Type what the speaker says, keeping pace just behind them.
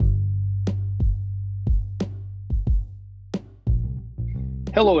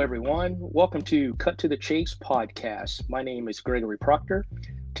Hello, everyone. Welcome to Cut to the Chase podcast. My name is Gregory Proctor.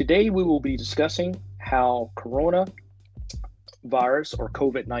 Today, we will be discussing how coronavirus or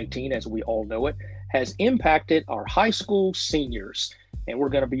COVID 19, as we all know it, has impacted our high school seniors. And we're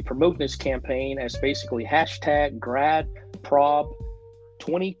going to be promoting this campaign as basically hashtag GradProb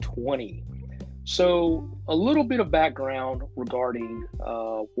 2020. So, a little bit of background regarding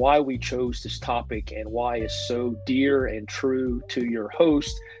why we chose this topic and why it's so dear and true to your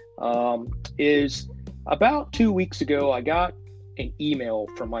host is about 2 weeks ago, I got an email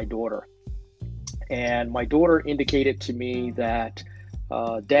from my daughter. And my daughter indicated to me that,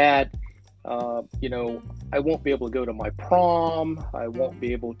 Dad, I won't be able to go to my prom. I won't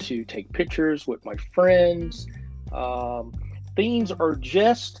be able to take pictures with my friends. Things are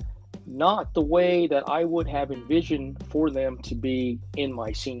just not the way that I would have envisioned for them to be in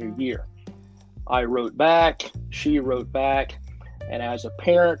my senior year. I wrote back, she wrote back, and as a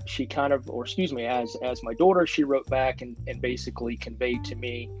parent, as my daughter, she wrote back and basically conveyed to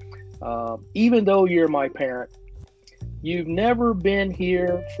me, even though you're my parent, you've never been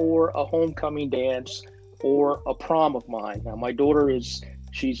here for a homecoming dance or a prom of mine. Now, my daughter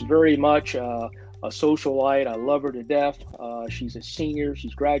she's very much a socialite. I love her to death. She's a senior.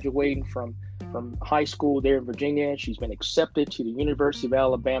 She's graduating from high school there in Virginia. She's been accepted to the University of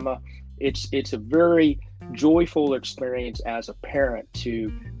Alabama. It's a very joyful experience as a parent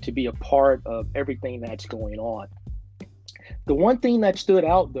to be a part of everything that's going on. The one thing that stood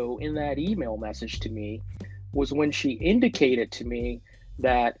out, though, in that email message to me was when she indicated to me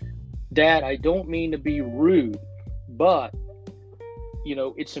that, Dad, I don't mean to be rude, but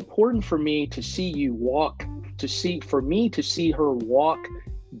it's important for me to see her walk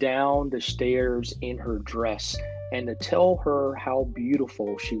down the stairs in her dress and to tell her how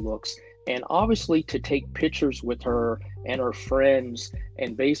beautiful she looks, and obviously to take pictures with her and her friends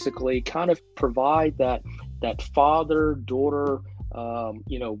and basically kind of provide that father-daughter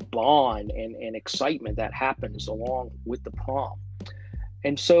bond and excitement that happens along with the prom.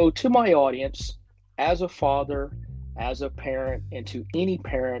 And so to my audience, as a father, as a parent, and to any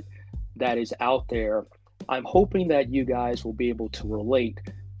parent that is out there, I'm hoping that you guys will be able to relate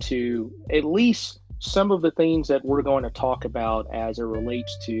to at least some of the things that we're going to talk about as it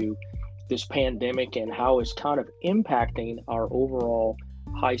relates to this pandemic and how it's kind of impacting our overall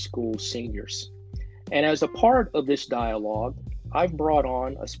high school seniors. And as a part of this dialogue, I've brought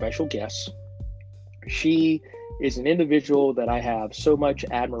on a special guest. She is an individual that I have so much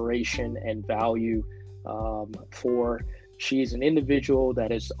admiration and value for. She's an individual that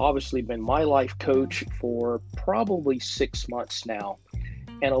has obviously been my life coach for probably 6 months now.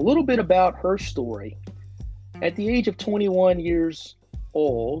 And a little bit about her story. At the age of 21 years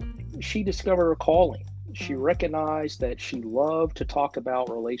old, she discovered her calling. She recognized that she loved to talk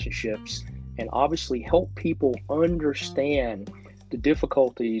about relationships and obviously help people understand the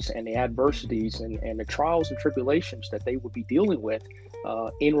difficulties and the adversities and the trials and tribulations that they would be dealing with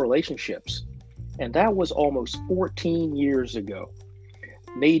in relationships. And that was almost 14 years ago.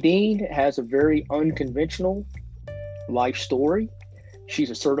 Nadine has a very unconventional life story. She's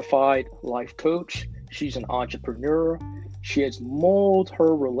a certified life coach. She's an entrepreneur. She has molded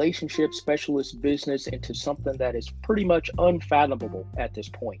her relationship specialist business into something that is pretty much unfathomable at this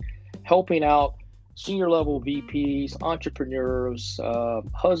point, helping out senior level VPs, entrepreneurs,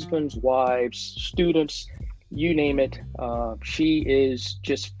 husbands, wives, students, you name it. She is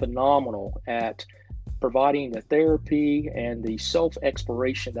just phenomenal at providing the therapy and the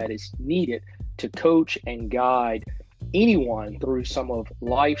self-exploration that is needed to coach and guide anyone through some of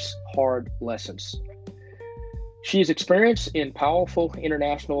life's hard lessons. She is experienced in powerful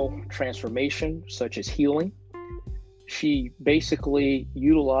international transformation, such as healing. She basically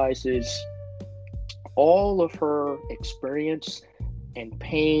utilizes all of her experience and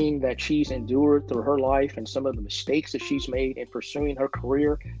pain that she's endured through her life and some of the mistakes that she's made in pursuing her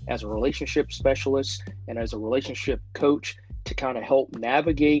career as a relationship specialist and as a relationship coach to kind of help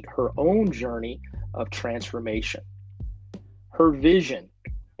navigate her own journey of transformation. Her vision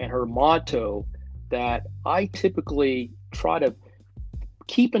and her motto that I typically try to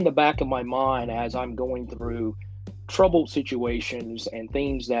keep in the back of my mind as I'm going through troubled situations and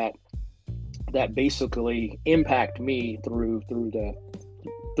things that basically impact me through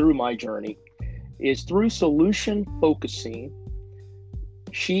my journey is through solution focusing.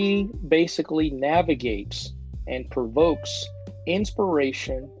 She basically navigates and provokes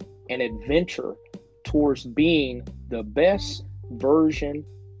inspiration and adventure towards being the best version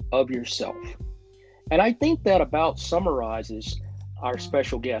of yourself. And I think that about summarizes our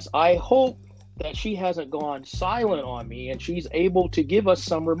special guest. I hope that she hasn't gone silent on me, and she's able to give us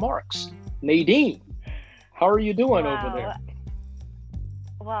some remarks. Nadine, how are you doing over there? Wow.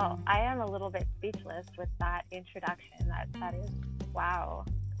 Well, I am a little bit speechless with that introduction. That is wow.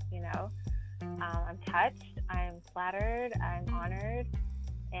 You know, I'm touched. I'm flattered. I'm honored.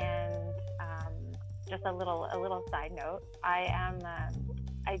 And just a little side note.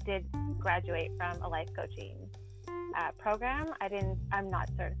 I did graduate from a life coaching program. I'm not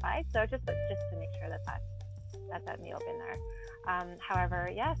certified, so just to make sure that's in the open there. However,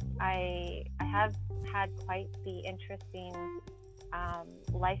 yes, I have had quite the interesting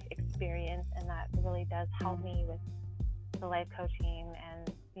life experience, and that really does help me with the life coaching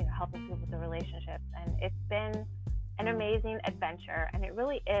and helping people with the relationships. And it's been an amazing adventure, and it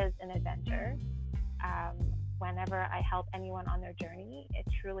really is an adventure. Whenever I help anyone on their journey, it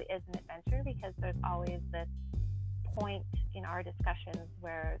truly is an adventure, because there's always this point in our discussions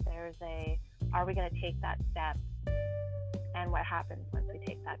where there's are we going to take that step? And what happens once we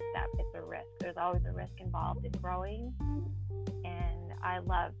take that step? It's a risk. There's always a risk involved in growing. And I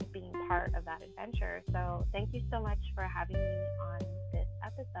love being part of that adventure. So thank you so much for having me on this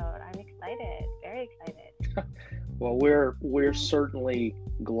episode. I'm excited, very excited. Well, we're certainly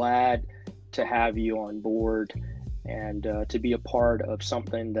glad to have you on board, and to be a part of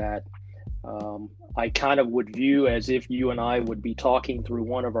something that I kind of would view as if you and I would be talking through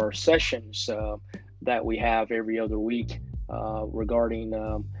one of our sessions that we have every other week regarding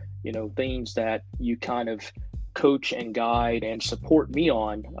things that you kind of coach and guide and support me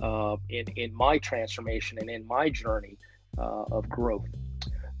on in my transformation and in my journey of growth.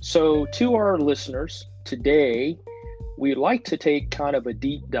 So to our listeners today, we'd like to take kind of a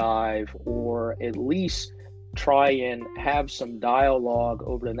deep dive, or at least try and have some dialogue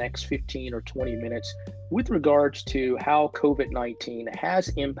over the next 15 or 20 minutes with regards to how COVID-19 has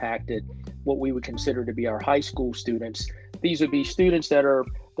impacted what we would consider to be our high school students. These would be students that are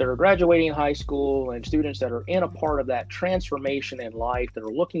graduating high school, and students that are in a part of that transformation in life, that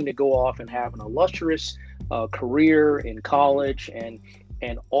are looking to go off and have an illustrious career in college,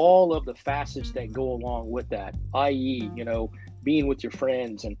 and all of the facets that go along with that, i.e., being with your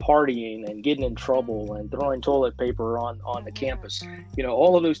friends and partying and getting in trouble and throwing toilet paper on the campus,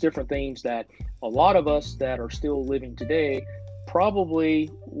 all of those different things that a lot of us that are still living today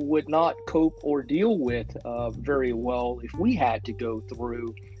probably would not cope or deal with very well if we had to go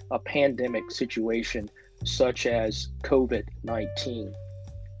through a pandemic situation such as COVID-19.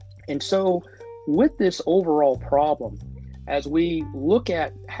 And so with this overall problem, as we look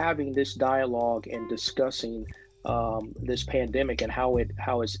at having this dialogue and discussing this pandemic and how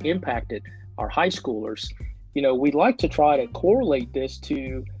it's impacted our high schoolers, we'd like to try to correlate this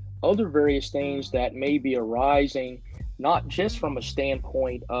to other various things that may be arising, not just from a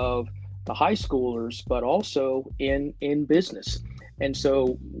standpoint of the high schoolers, but also in business. And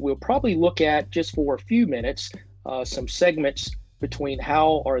so we'll probably look at, just for a few minutes, some segments between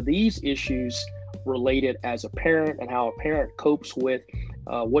how are these issues related as a parent, and how a parent copes with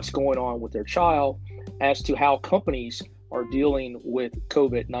what's going on with their child, as to how companies are dealing with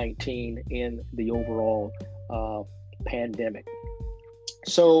COVID-19 in the overall pandemic.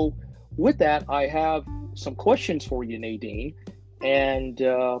 So with that, I have some questions for you, Nadine, and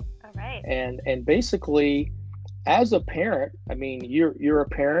All right. and basically, as a parent, I mean, you're a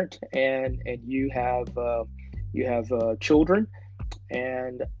parent, and you have children,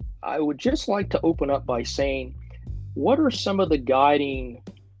 and I would just like to open up by saying, what are some of the guiding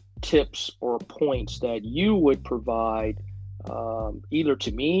tips or points that you would provide, either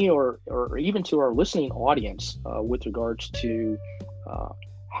to me or even to our listening audience, with regards to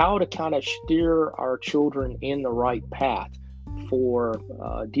how to kind of steer our children in the right path for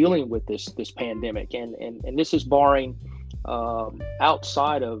dealing with this pandemic, and this is barring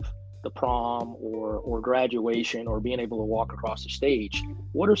outside of the prom or graduation or being able to walk across the stage.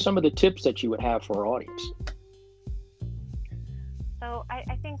 What are some of the tips that you would have for our audience? So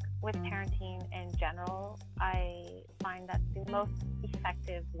I think with parenting in general, I find that the most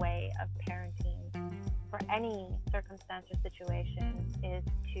effective way of parenting for any circumstance or situation is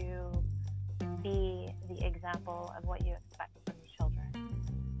to be the example of what you expect from your children.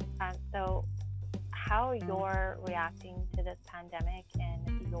 So how you're reacting to this pandemic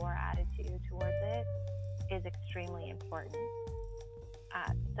and your attitude towards it is extremely important.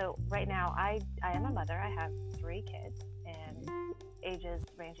 So right now, I am a mother. I have 3 kids, and ages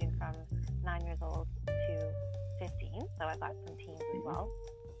ranging from 9 years old to 15. So I've got some teens as well.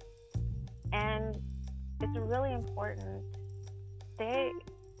 And it's really important.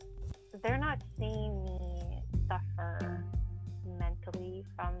 They're not seeing me suffer mentally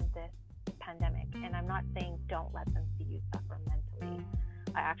from this pandemic. And I'm not saying don't let them see you suffer mentally.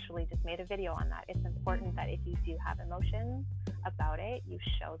 I actually just made a video on that. It's important that if you do have emotions about it, you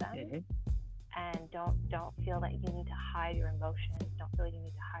show them. And don't feel that you need to hide your emotions. Don't feel you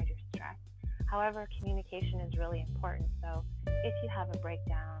need to hide your stress. However, communication is really important. So if you have a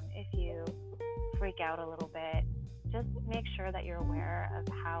breakdown, if you freak out a little bit, just make sure that you're aware of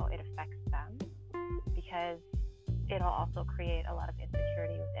how it affects them, because it'll also create a lot of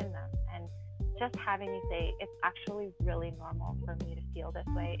insecurity within them. And just having you say, it's actually really normal for me to feel this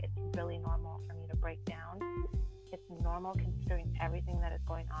way. It's really normal for me to break down. It's normal considering everything that is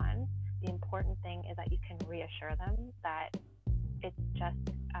going on. The important thing is that you can reassure them that it's just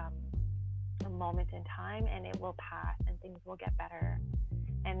a moment in time and it will pass and things will get better.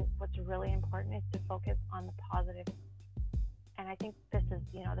 And what's really important is to focus on the positive. And I think this is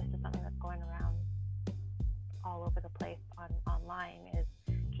something that's going around all over the place online, is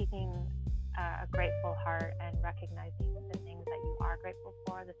keeping a grateful heart and recognizing the things that you are grateful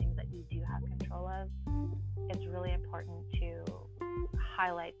for, the things that you do have control of. It's really important to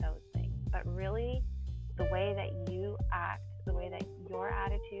highlight those things. But really, the way that you act, the way that your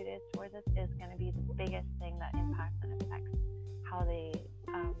attitude is towards this is going to be the biggest thing that impacts and affects how they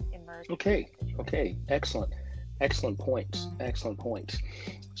emerge. Okay. Excellent points.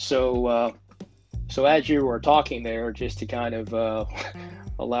 So as you were talking there, just to kind of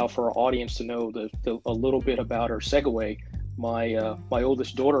allow for our audience to know a little bit about our segue, my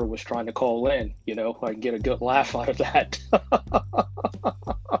oldest daughter was trying to call in. I get a good laugh out of that.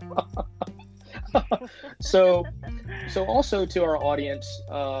 So also to our audience,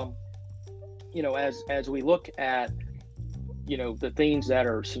 as we look at the things that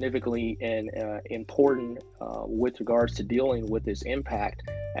are significantly and important with regards to dealing with this impact,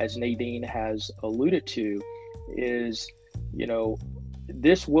 as Nadine has alluded to, is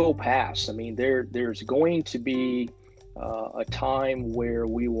this will pass. I mean, there's going to be a time where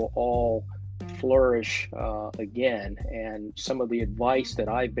we will all flourish again. And some of the advice that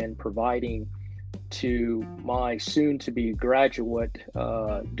I've been providing to my soon-to-be graduate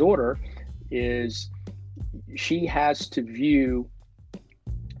daughter is she has to view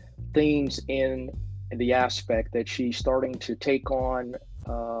things in the aspect that she's starting to take on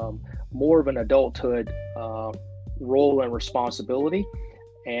more of an adulthood role and responsibility,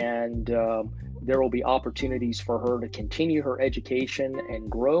 and there will be opportunities for her to continue her education and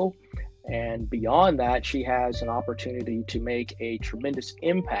grow. And beyond that, she has an opportunity to make a tremendous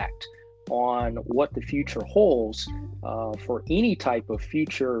impact on what the future holds for any type of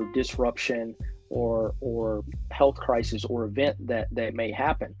future disruption or health crisis or event that may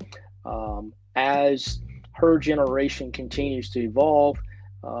happen. As her generation continues to evolve,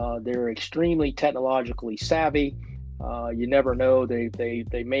 they're extremely technologically savvy. You never know,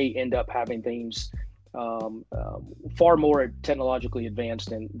 they may end up having things far more technologically advanced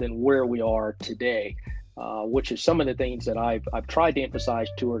than where we are today, which is some of the things that I've tried to emphasize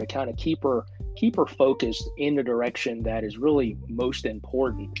to her to kind of keep her focused in the direction that is really most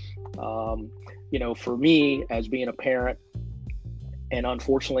important. For me, as being a parent, and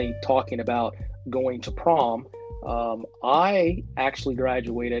unfortunately talking about going to prom, I actually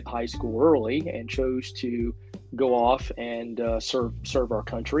graduated high school early and chose to go off and serve our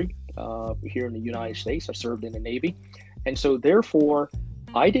country here in the United States. I served in the Navy. And so therefore,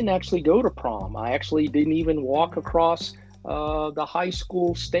 I didn't actually go to prom. I actually didn't even walk across the high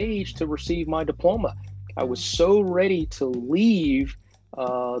school stage to receive my diploma. I was so ready to leave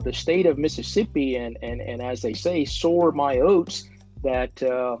the state of Mississippi and as they say, soar my oats, that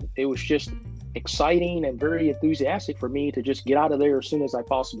it was just exciting and very enthusiastic for me to just get out of there as soon as I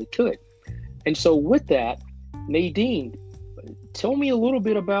possibly could. And so with that, Nadine, tell me a little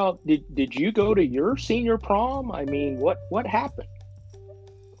bit about, did you go to your senior prom? I mean, what happened?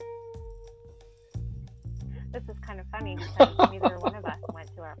 This is kind of funny because neither one of us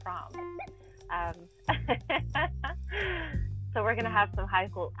went to our prom. So we're going to have some high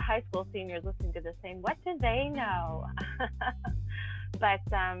school seniors listening to this saying, what do they know? But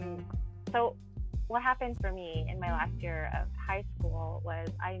so what happened for me in my last year of high school was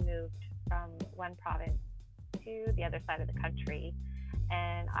I moved from one province to the other side of the country,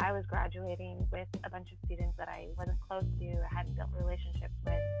 and I was graduating with a bunch of students that I wasn't close to, I hadn't built relationships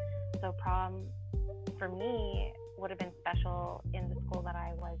with. So prom for me would have been special in the school that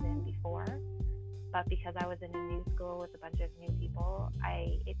I was in before, but because I was in a new school with a bunch of new people,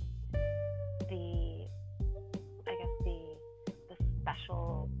 the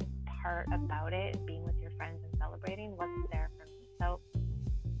special part about it, being with your friends and celebrating, wasn't there for me. So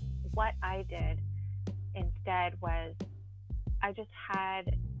what I did instead was I just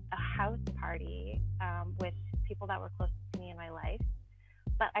had a house party with people that were close to me in my life,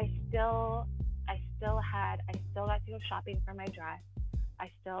 but I still got to go shopping for my dress. I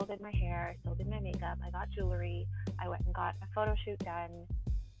still did my hair, I still did my makeup, I got jewelry, I went and got a photo shoot done.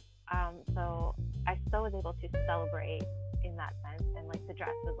 So I still was able to celebrate in that sense, and like the dress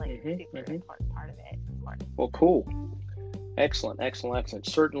was like a super important part of it, of course. Well, cool. Excellent.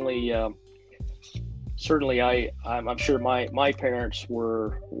 Certainly, I'm sure my parents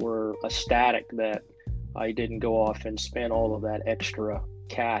were ecstatic that I didn't go off and spend all of that extra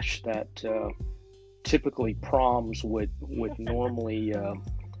cash that typically proms would normally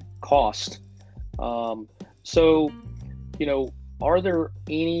cost. So, are there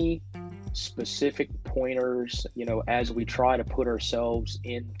any specific pointers, as we try to put ourselves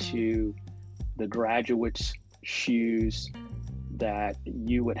into the graduate's shoes, that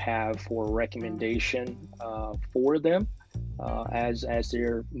you would have for a recommendation for them as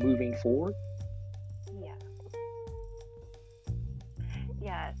they're moving forward?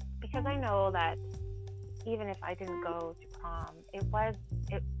 Yes, because I know that even if I didn't go to prom,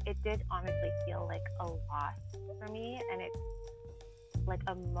 it did honestly feel like a loss for me, and it's like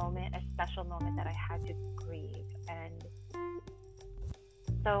a special moment that I had to grieve. And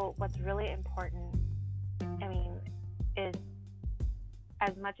so what's really important, is,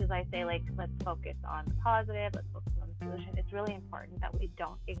 as much as I say, like, let's focus on the positive, let's focus on the solution, it's really important that we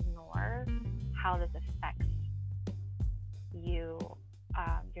don't ignore how this affects you,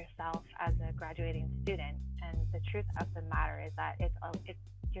 yourself as a graduating student. And the truth of the matter is that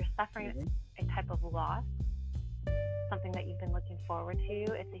you're suffering a type of loss, something that you've been looking forward to.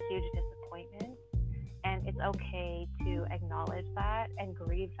 It's a huge disappointment, and it's okay to acknowledge that and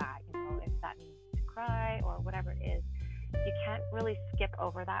grieve that, if that means to cry or whatever it is. You can't really skip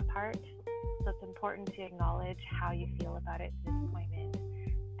over that part. So it's important to acknowledge how you feel about it, disappointment.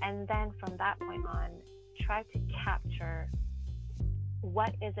 And then from that point on, try to capture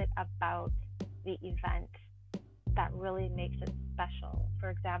what is it about the event that really makes it special. For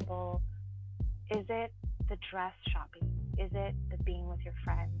example, is it the dress shopping? Is it the being with your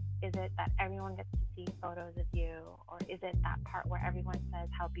friends? Is it that everyone gets to see photos of you? Or is it that part where everyone says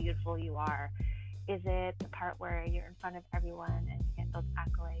how beautiful you are? Is it the part where you're in front of everyone and you get those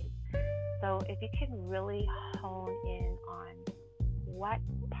accolades? So if you can really hone in on what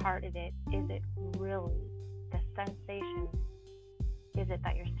part of it is it really, the sensation, is it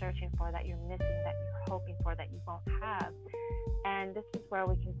that you're searching for, that you're missing, that you're hoping for, that you won't have? And this is where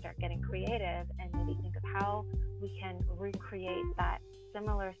we can start getting creative and maybe think of how we can recreate that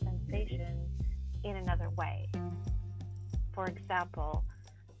similar sensation in another way. For example,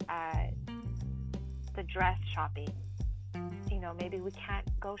 the dress shopping. Maybe we can't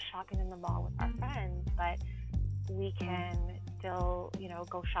go shopping in the mall with our friends, but we can still,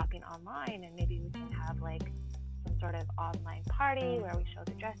 go shopping online, and maybe we can have like some sort of online party where we show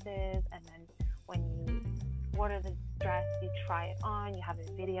the dresses, and then when you order the dress, you try it on, you have a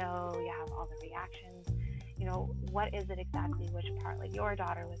video, you have all the reactions. What is it exactly, which part? Like your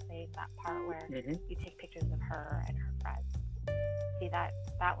daughter was saying, that part where you take pictures of her and her friends. See, that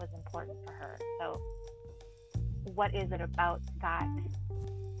was important for her. So what is it about that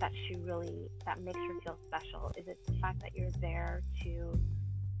she really, that makes her feel special? Is it the fact that you're there to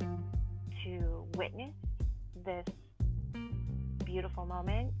witness this beautiful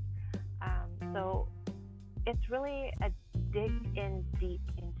moment? So it's really a dig in deep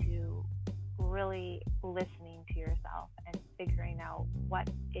into really listening to yourself and figuring out what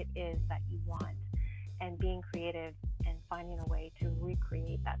it is that you want, and being creative and finding a way to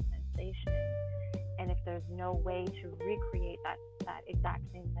recreate that sensation. And if there's no way to recreate that exact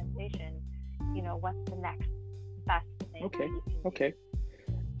same sensation, what's the next best thing that you can do? Okay.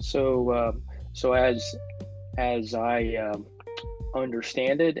 So as I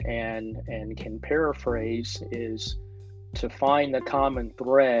understand it and can paraphrase, is to find the common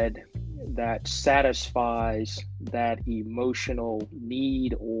thread that satisfies that emotional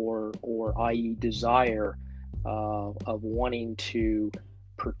need or i.e. desire of wanting to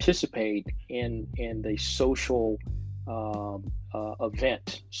participate in the social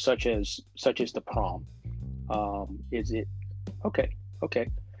event such as the prom. Is it okay?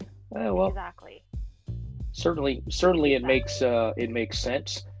 Well, exactly. Certainly, it makes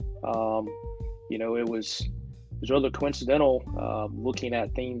sense. It was rather coincidental looking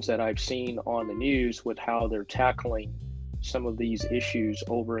at things that I've seen on the news with how they're tackling some of these issues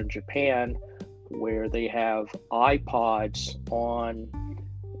over in Japan, where they have iPods on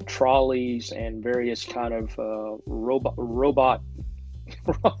trolleys and various kind of robot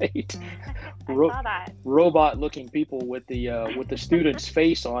Right. I Ro- saw that. Robot looking people with the student's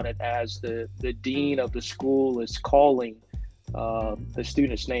face on it as the dean of the school is calling the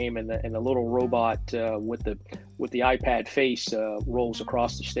student's name, and the little robot with the iPad face rolls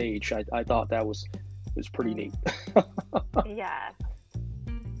across the stage. I thought that was pretty neat. Yeah.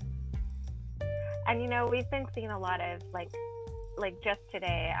 And we've been seeing a lot of like just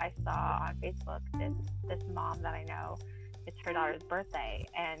today I saw on Facebook this mom that I know, it's her daughter's birthday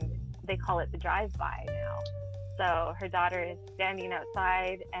and they call it the drive-by now. So her daughter is standing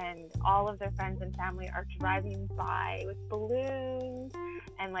outside and all of their friends and family are driving by with balloons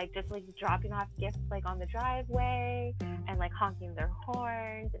and just dropping off gifts on the driveway and honking their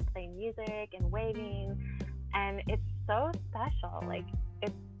horns and playing music and waving. And it's so special.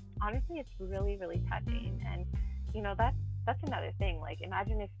 It's honestly, it's really, really touching. And that's another thing.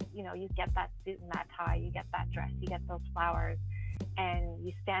 Imagine if you get that suit and that tie, you get that dress, you get those flowers, and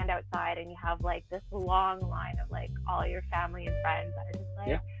you stand outside and you have this long line of all your family and friends that are just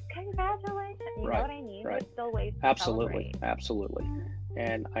Yeah. congratulations. You know what I mean? Right. There's still ways to Absolutely, celebrate. absolutely.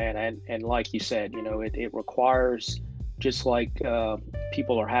 And like you said, it requires, just like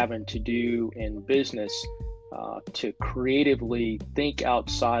people are having to do in business, to creatively think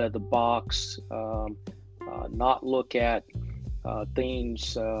outside of the box, not look at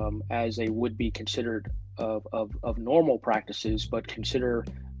things as they would be considered of normal practices, but consider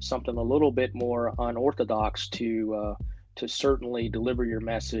something a little bit more unorthodox to certainly deliver your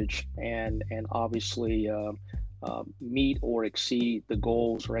message and obviously meet or exceed the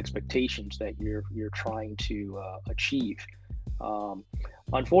goals or expectations that you're trying to achieve. Um,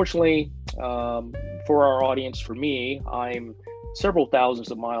 Unfortunately, for our audience, for me, I'm several thousands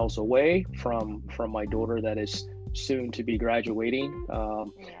of miles away from my daughter that is soon to be graduating. Yeah.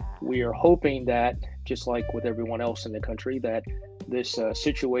 We are hoping that, just like with everyone else in the country, that this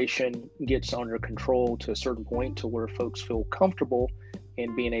situation gets under control to a certain point to where folks feel comfortable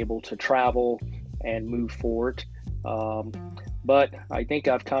in being able to travel and move forward. Um, but I think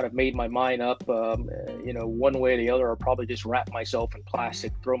I've kind of made my mind up. One way or the other, I'll probably just wrap myself in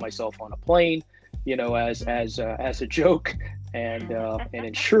plastic, throw myself on a plane, as a joke, and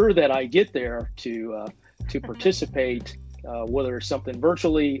ensure that I get there to participate, whether it's something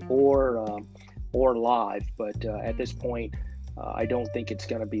virtually or live. But at this point, I don't think it's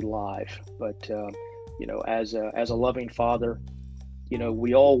going to be live. But as a loving father,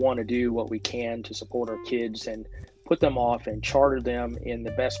 we all want to do what we can to support our kids and put them off and charter them in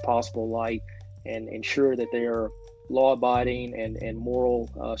the best possible light and ensure that they are law-abiding and moral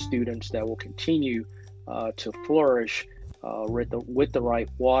students that will continue to flourish with the right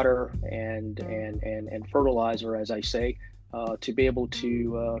water and fertilizer, as I say, to be able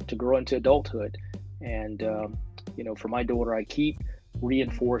to grow into adulthood. And for my daughter, I keep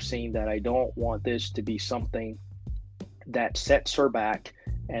reinforcing that I don't want this to be something that sets her back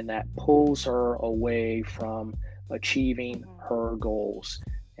and that pulls her away from achieving her goals.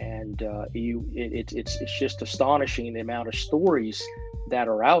 And it's just astonishing the amount of stories that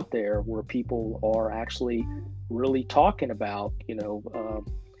are out there where people are actually really talking about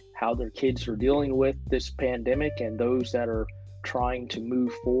how their kids are dealing with this pandemic, and those that are trying to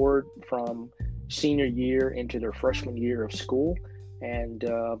move forward from senior year into their freshman year of school. And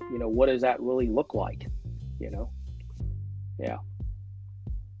what does that really look like? Yeah.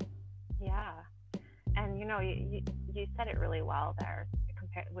 Yeah. And you said it really well there,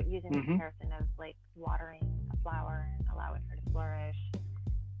 using the Mm-hmm. comparison of watering a flower and allowing her to flourish.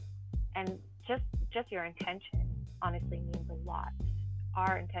 And just your intention honestly means a lot.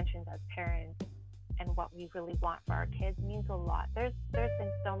 Our intentions as parents and what we really want for our kids means a lot. There's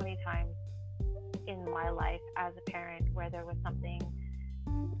been so many times in my life as a parent where there was something,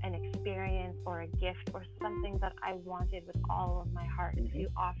 an experience or a gift or something that I wanted with all of my heart Mm-hmm. to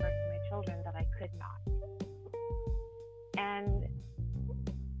offer to my children that I could not. And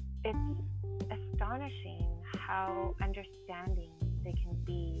it's astonishing how understanding they can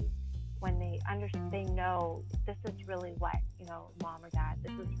be when they know this is really what, mom or dad,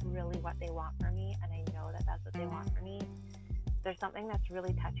 this is really what they want for me, and I know that that's what they want for me. There's something that's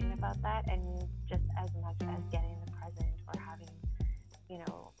really touching about that, and means just as much as getting the present or having,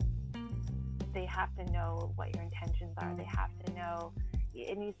 they have to know what your intentions are. They have to know,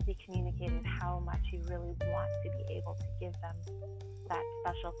 it needs to be communicated how much you really want to be able to give them that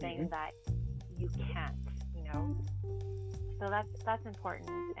special thing Mm-hmm. that you can't, So that's important.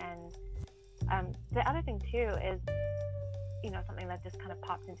 And the other thing too is, something that just kind of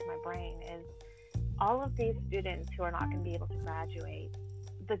popped into my brain is all of these students who are not going to be able to graduate,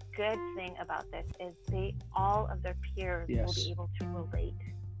 the good thing about this is all of their peers will be able to relate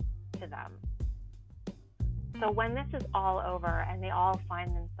to them. So when this is all over and they all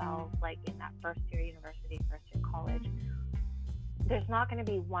find themselves like in that first year university, first year college, there's not going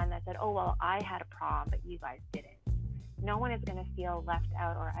to be one that said, oh, well, I had a prom, but you guys didn't. No one is going to feel left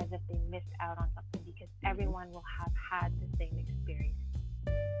out or as if they missed out on something, because everyone will have had the same experience.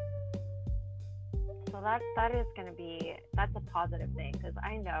 So that is going to be, that's a positive thing, because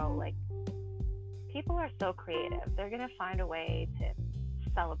I know like people are so creative. They're going to find a way to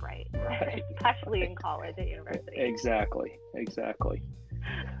celebrate, right. Especially in college and university. Exactly.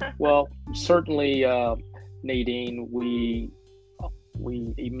 Well, certainly, Nadine, we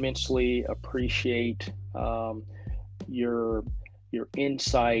immensely appreciate your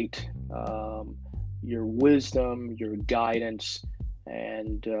insight, your wisdom, your guidance,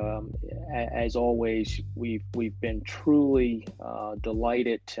 and as always, we've been truly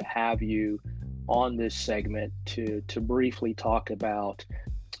delighted to have you on this segment to briefly talk about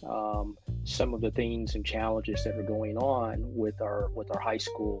some of the things and challenges that are going on with our high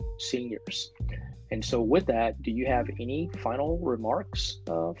school seniors. And so with that, do you have any final remarks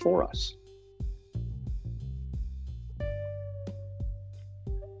for us?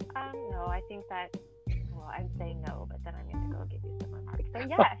 No, I think that, well, I'm saying no, but then I'm going to go give you some remarks. So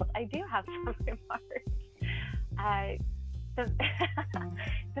yes, I do have some remarks.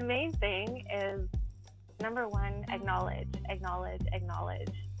 The main thing is, number one, acknowledge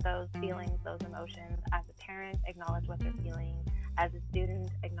those feelings, those emotions. As a parent, acknowledge what they're feeling. As a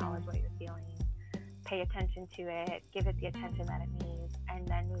student, acknowledge what you're feeling. Pay attention to it, give it the attention that it needs, and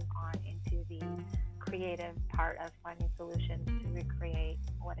then move on into the creative part of finding solutions to recreate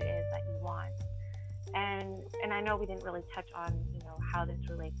what it is that you want. And I know we didn't really touch on, how this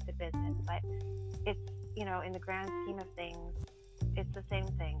relates to business, but it's, in the grand scheme of things, it's the same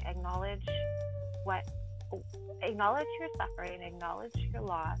thing. Acknowledge your suffering, acknowledge your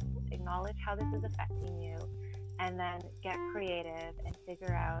loss, acknowledge how this is affecting you, and then get creative and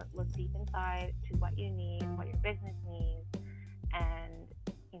figure out, look deep inside to what you need, what your business needs, and,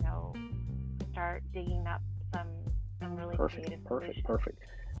 start digging up some really creative solutions. Perfect.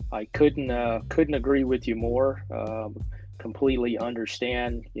 I couldn't agree with you more. Completely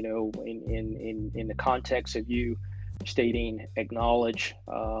understand, in the context of you stating acknowledge,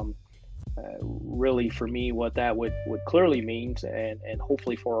 really for me what that would clearly means, and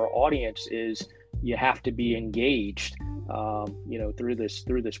hopefully for our audience, is you have to be engaged through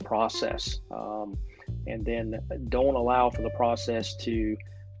this process, and then don't allow for the process to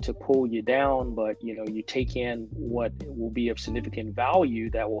pull you down, but you take in what will be of significant value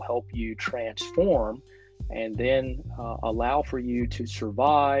that will help you transform, and then allow for you to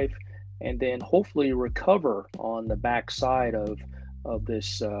survive, and then hopefully recover on the backside of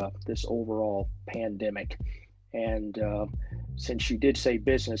this overall pandemic. And since you did say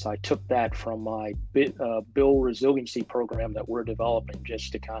business, I took that from my Bill resiliency program that we're developing,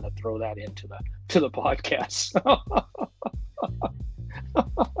 just to kind of throw that into the podcast.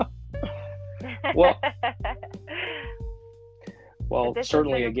 Well,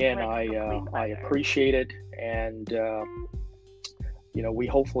 certainly again, I appreciate it, and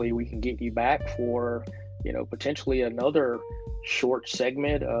we can get you back for potentially another short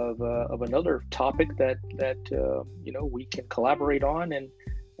segment of another topic that we can collaborate on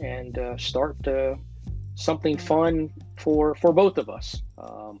and start something fun for both of us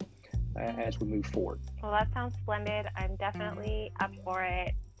as we move forward. Well, that sounds splendid. I'm definitely up for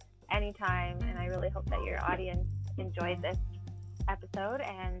it anytime, and I really hope that your audience enjoyed this episode,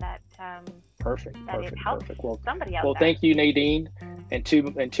 and that perfect. It helps somebody out. Well, thank you, Nadine, and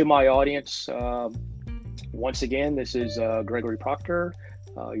to my audience. Once again, this is Gregory Proctor,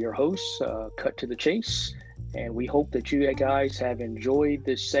 your host, Cut to the Chase, and we hope that you guys have enjoyed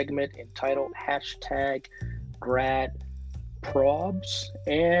this segment entitled #GradProbs,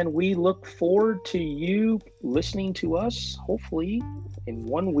 and we look forward to you listening to us, hopefully in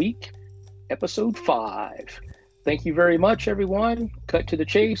 1 week, episode 5. Thank you very much, everyone. Cut to the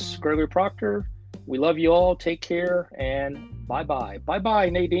Chase, Gregory Proctor. We love you all. Take care, and bye-bye. Bye-bye,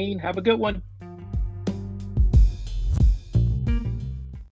 Nadine. Have a good one.